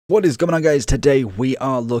What is going on, guys? Today we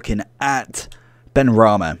are looking at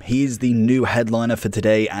Benrahma. He's the new headliner for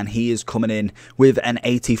today, and he is coming in with an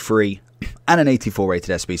 83 and an 84 rated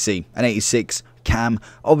SBC, an 86 cam.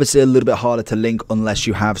 Obviously a little bit harder to link unless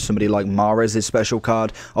you have somebody like Mahrez's special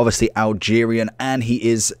card, obviously Algerian, and he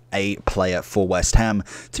is a player for West Ham.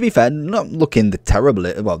 To be fair, not looking the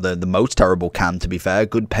terrible, well, the most terrible cam, to be fair.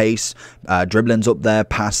 Good pace, dribbling's up there,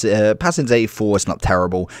 passing's 84, it's not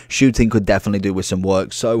terrible. Shooting could definitely do with some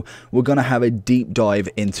work, so we're going to have a deep dive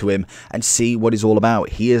into him and see what he's all about.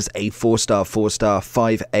 He is a 4-star,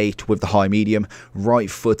 5'8", with the high medium,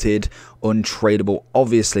 right-footed, untradeable.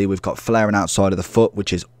 Obviously we've got flaring outside of the foot,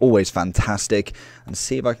 which is always fantastic, and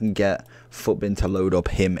see if I can get Footbin to load up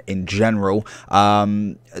him in general.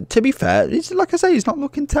 To be fair, it's, like I say, he's not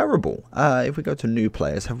looking terrible. If we go to new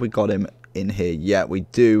players, have we got him in here? Yeah, we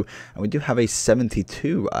do, and we do have a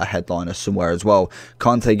 72 headliner somewhere as well.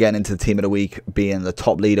 Conte getting into the team of the week, being the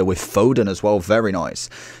top leader with Foden as well. Very nice.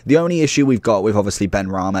 The only issue we've got with obviously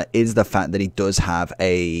Benrahma is the fact that he does have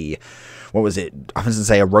a, what was it? I was going to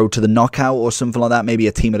say a road to the knockout or something like that. Maybe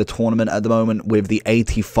a team of the tournament at the moment with the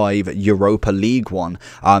 85 Europa League one.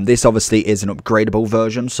 This obviously is an upgradable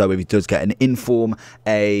version. So if he does get an inform,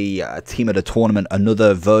 a team of the tournament,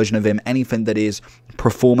 another version of him, anything that is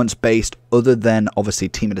performance based other than obviously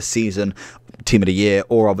team of the season, team of the year,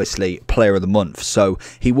 or obviously player of the month. So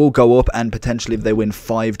he will go up, and potentially if they win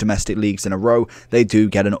 5 domestic leagues in a row, they do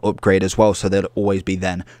get an upgrade as well. So they'll always be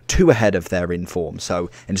then 2 ahead of their inform.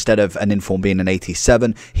 So instead of an inform being an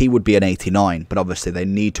 87, he would be an 89. But obviously they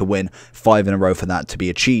need to win 5 in a row for that to be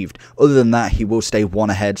achieved. Other than that, he will stay 1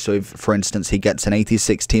 ahead. So if, for instance, he gets an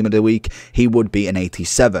 86 team of the week, he would be an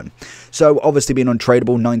 87. So obviously being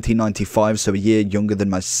untradeable, 1995, so a year younger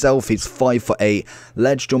than myself. He's 5'8".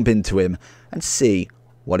 Let's jump into him and see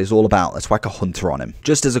what he's all about. Let's whack a hunter on him.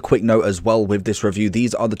 Just as a quick note as well with this review,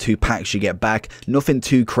 these are the 2 packs you get back. Nothing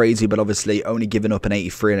too crazy, but obviously only giving up an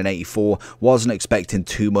 83 and an 84. Wasn't expecting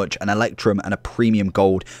too much. An Electrum and a Premium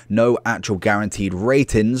Gold. No actual guaranteed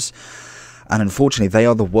ratings. And unfortunately, they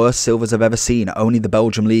are the worst silvers I've ever seen. Only the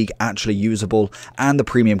Belgium League actually usable, and the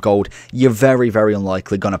Premium Gold. You're very, very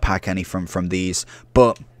unlikely going to pack any from these,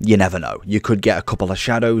 but you never know. You could get a couple of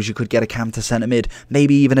shadows, you could get a cam to centre mid,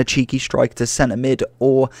 maybe even a cheeky strike to centre mid,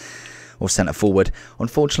 or centre forward.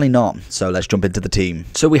 Unfortunately not. So let's jump into the team.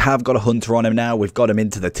 So we have got a hunter on him now. We've got him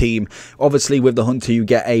into the team. Obviously with the hunter you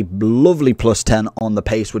get a lovely +10 on the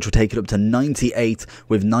pace, which will take it up to 98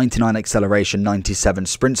 with 99 acceleration, 97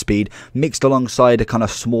 sprint speed, mixed alongside a kind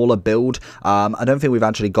of smaller build. I don't think we've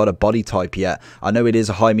actually got a body type yet. I know it is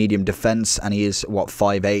a high medium defense, and he is what,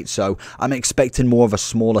 5'8", so I'm expecting more of a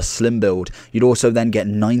smaller slim build. You'd also then get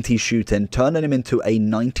 90 shooting, turning him into a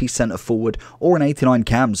 90 centre forward or an 89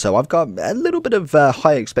 cam. So I've got a little bit of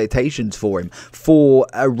high expectations for him for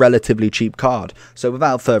a relatively cheap card. So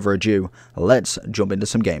without further ado, let's jump into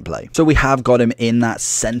some gameplay. So we have got him in that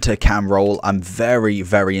center cam role. I'm very,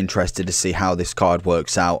 very interested to see how this card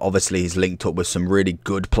works out. Obviously he's linked up with some really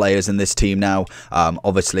good players in this team now.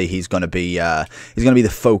 Obviously he's going to be the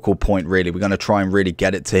focal point, really. We're going to try and really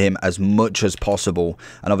get it to him as much as possible,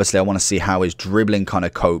 and obviously I want to see how his dribbling kind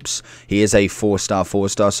of copes. He is a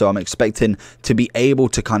 4-star, so I'm expecting to be able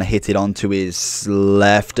to kind of hit it onto his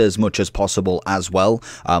left as much as possible as well,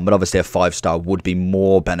 but obviously a 5-star would be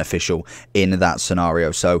more beneficial in that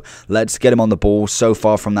scenario. So let's get him on the ball. So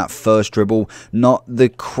far from that first dribble, not the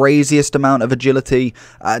craziest amount of agility.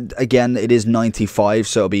 Again, it is 95,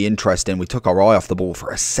 so it'll be interesting. We took our eye off the ball for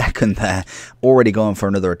a second there, already going for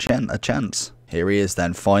another chance. Here he is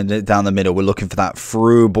then, finding it down the middle. We're looking for that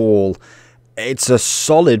through ball. It's a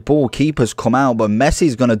solid ball. Keeper's come out, but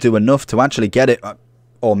Messi's going to do enough to actually get it.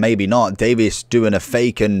 Or maybe not. Davies doing a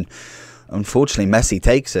fake, and unfortunately Messi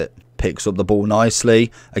takes it. Picks up the ball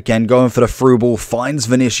nicely. Again, going for the through ball. Finds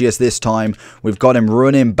Vinicius this time. We've got him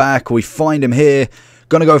running back. We find him here.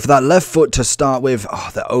 Going to go for that left foot to start with.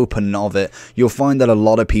 Oh, the opening of it. You'll find that a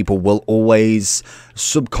lot of people will always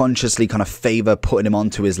subconsciously kind of favour putting him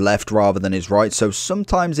onto his left rather than his right. So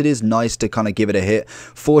sometimes it is nice to kind of give it a hit.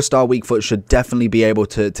 4-star weak foot should definitely be able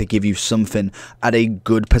to give you something at a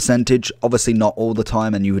good percentage. Obviously not all the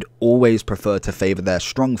time, and you would always prefer to favour their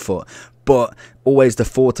strong foot. But always the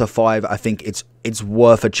 4 to 5, I think it's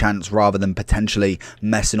worth a chance rather than potentially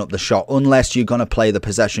messing up the shot, unless you're going to play the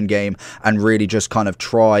possession game and really just kind of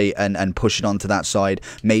try and push it onto that side,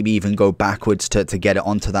 maybe even go backwards to get it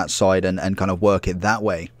onto that side and kind of work it that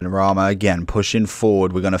way. And Rama again pushing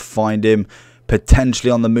forward. We're going to find him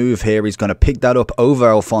potentially on the move here. He's going to pick that up over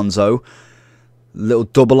Alfonso. Little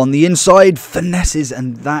double on the inside, finesses,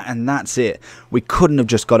 and that's it. We couldn't have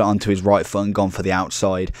just got it onto his right foot and gone for the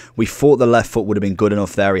outside. We thought the left foot would have been good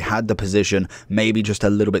enough there. He had the position, maybe just a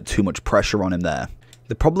little bit too much pressure on him there.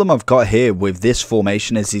 The problem I've got here with this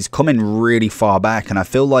formation is he's coming really far back, and I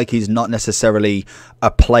feel like he's not necessarily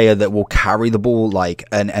a player that will carry the ball like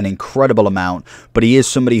an incredible amount, but he is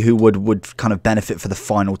somebody who would kind of benefit for the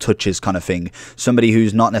final touches kind of thing. Somebody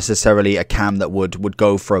who's not necessarily a cam that would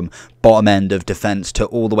go from bottom end of defense to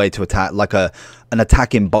all the way to attack, like an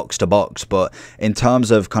attacking box to box. But in terms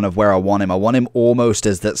of kind of where I want him almost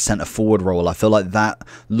as that centre forward role. I feel like that,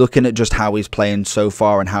 looking at just how he's playing so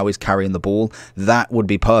far and how he's carrying the ball, that would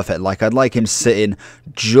be perfect. Like, I'd like him sitting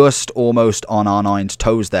just almost on R9's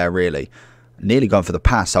toes there, really. Nearly going for the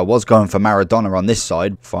pass. I was going for Maradona on this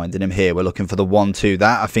side. Finding him here. We're looking for the 1-2.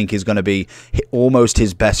 That, I think, is going to be almost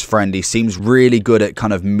his best friend. He seems really good at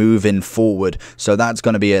kind of moving forward. So that's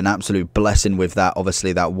going to be an absolute blessing with that.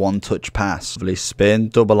 Obviously, that one-touch pass. Lovely spin.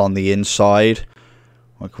 Double on the inside.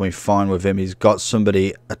 What can we find with him? He's got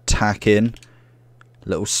somebody attacking.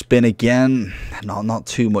 Little spin again. Not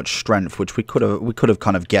too much strength, which we could have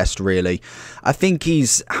kind of guessed, really. I think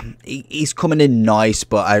he's coming in nice,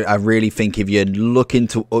 but I really think if you're looking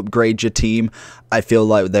to upgrade your team, I feel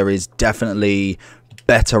like there is definitely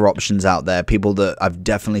better options out there, people that I've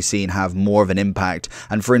definitely seen have more of an impact.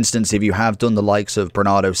 And for instance, if you have done the likes of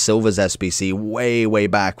Bernardo Silva's SBC way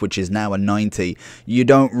back, which is now a 90, you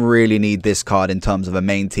don't really need this card in terms of a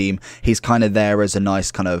main team. He's kind of there as a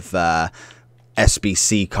nice kind of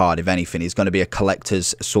SBC card. If anything, he's going to be a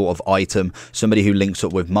collector's sort of item. Somebody who links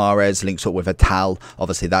up with Mahrez, links up with Atal.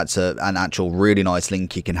 Obviously, that's an actual really nice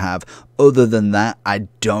link you can have. Other than that, I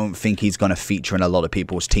don't think he's going to feature in a lot of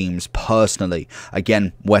people's teams personally.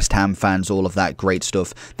 Again, West Ham fans, all of that great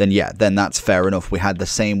stuff, then yeah, then that's fair enough. We had the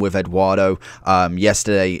same with Eduardo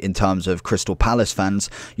yesterday in terms of Crystal Palace fans.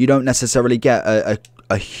 You don't necessarily get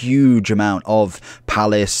a huge amount of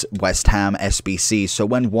Palace, West Ham, SBC. So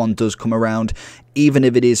when one does come around, even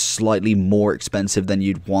if it is slightly more expensive than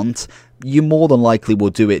you'd want, you more than likely will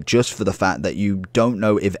do it just for the fact that you don't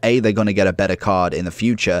know if A, they're going to get a better card in the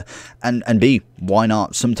future, and B, why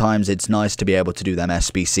not? Sometimes it's nice to be able to do them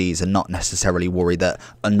SBCs and not necessarily worry that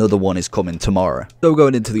another one is coming tomorrow. So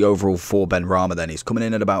going into the overall for Benrahma then, he's coming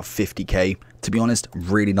in at about 50k. To be honest,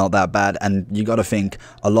 really not that bad, and you got to think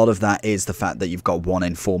a lot of that is the fact that you've got one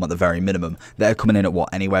in form at the very minimum. They're coming in at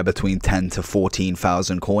what, anywhere between 10 to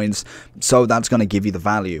 14,000 coins, so that's going to give you the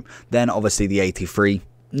value. Then obviously the 83,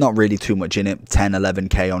 not really too much in it, 10,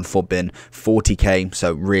 11k on Futbin, 40k,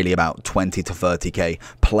 so really about 20 to 30k,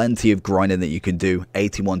 plenty of grinding that you can do,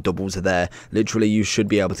 81 doubles are there, literally you should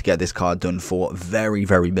be able to get this card done for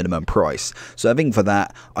very minimum price. So I think for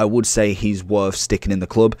that, I would say he's worth sticking in the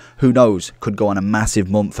club. Who knows, could go on a massive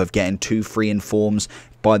month of getting 2 free informs.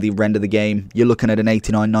 By the end of the game, you're looking at an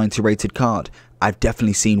 89, 90 rated card. I've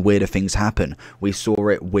definitely seen weirder things happen. We saw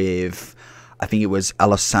it with, I think it was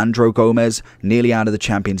Alessandro Gomez, nearly out of the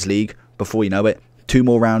Champions League. Before you know it, 2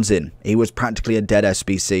 more rounds in, he was practically a dead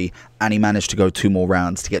SBC, and he managed to go 2 more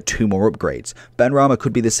rounds to get 2 more upgrades. Benrahma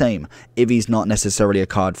could be the same. If he's not necessarily a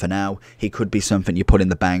card for now, he could be something you put in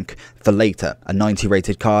the bank for later. A 90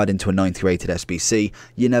 rated card into a 90 rated SBC,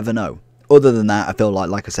 you never know. Other than that, I feel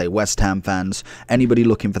like I say, West Ham fans, anybody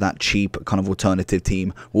looking for that cheap kind of alternative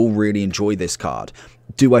team will really enjoy this card.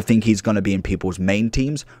 Do I think he's going to be in people's main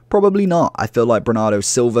teams? Probably not. I feel like Bernardo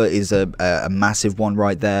Silva is a massive one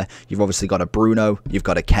right there. You've obviously got a Bruno, you've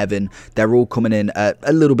got a Kevin. They're all coming in at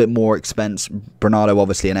a little bit more expense. Bernardo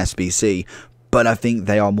obviously an SBC, but I think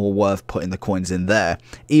they are more worth putting the coins in there.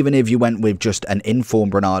 Even if you went with just an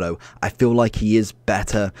informed Bernardo, I feel like he is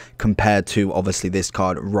better compared to obviously this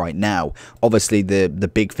card right now. Obviously the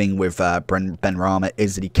big thing with Benrahma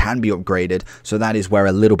is that he can be upgraded, so that is where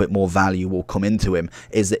a little bit more value will come into him,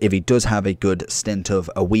 is that if he does have a good stint of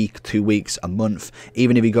a week, 2 weeks, a month,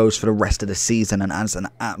 even if he goes for the rest of the season and as an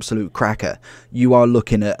absolute cracker, you are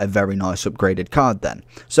looking at a very nice upgraded card then.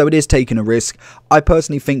 So it is taking a risk. I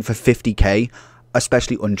personally think for 50k,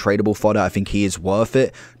 especially untradeable fodder, I think he is worth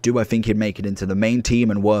it. Do I think he'd make it into the main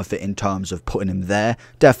team and worth it in terms of putting him there?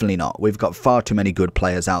 Definitely not. We've got far too many good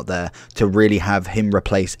players out there to really have him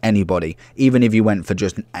replace anybody. Even if you went for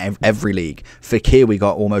just every league, Fekir we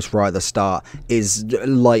got almost right at the start is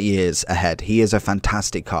light years ahead. He is a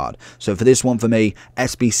fantastic card. So for this one for me,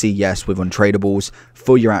 SBC yes with untradables.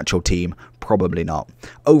 For your actual team, probably not.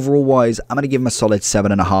 Overall wise, I'm going to give him a solid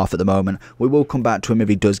 7.5 at the moment. We will come back to him if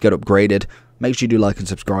he does get upgraded. Make sure you do like and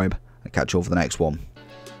subscribe. I'll catch you all for the next one.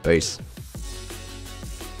 Peace.